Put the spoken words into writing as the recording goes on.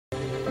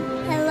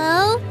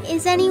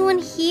Is anyone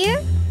here?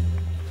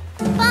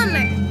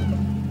 Bummer.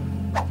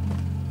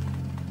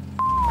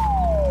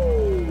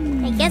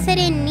 I guess I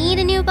didn't need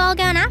a new ball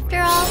gown after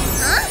all.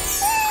 Huh?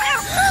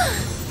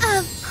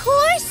 Of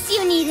course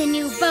you need a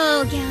new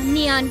ball gown,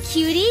 Neon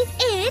Cutie.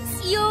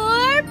 It's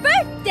your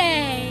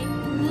birthday.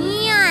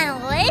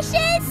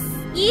 Neonlicious?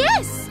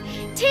 Yes,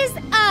 'tis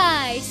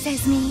I,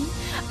 says me.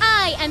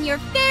 I am your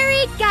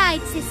fairy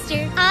guide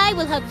sister. I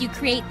will help you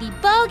create the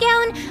ball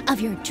gown of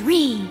your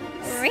dreams.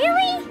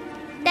 Really?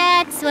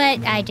 That's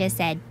what I just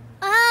said.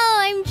 Oh,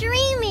 I'm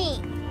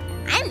dreaming.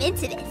 I'm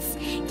into this.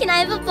 Can I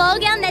have a ball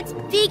gown that's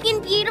big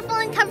and beautiful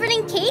and covered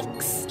in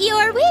cakes?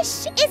 Your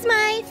wish is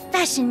my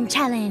fashion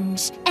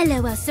challenge.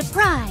 LOL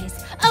Surprise.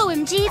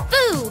 OMG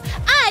Boo.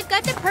 I've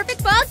got the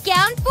perfect ball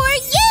gown for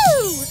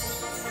you.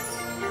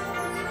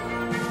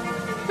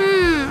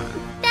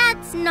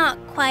 That's not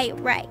quite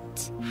right.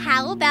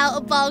 How about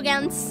a ball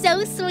gown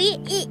so sweet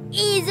it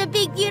is a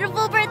big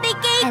beautiful birthday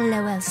cake?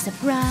 LOL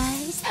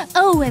Surprise.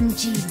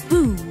 OMG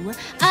Boo.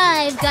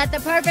 I've got the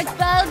perfect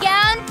ball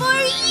gown for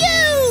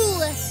you.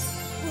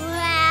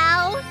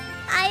 Wow,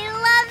 I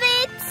love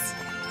it.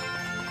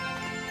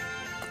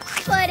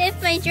 But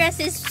if my dress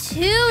is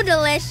too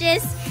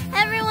delicious,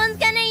 everyone's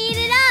gonna eat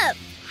it up.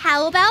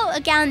 How about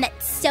a gown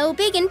that's so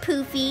big and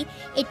poofy,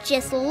 it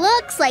just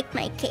looks like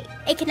my cake?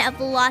 It can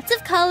have lots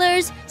of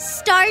colors,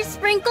 star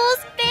sprinkles,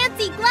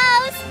 fancy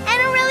glows,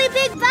 and a really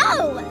big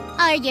bow.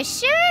 Are you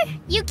sure?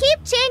 You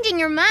keep changing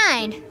your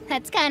mind.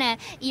 That's kinda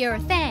your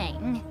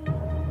thing.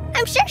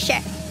 I'm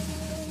sure.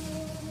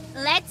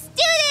 Let's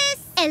do this!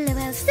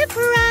 LOL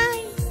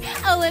Surprise!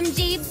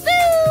 OMG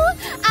Boo!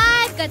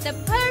 I've got the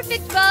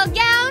perfect ball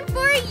gown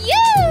for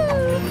you!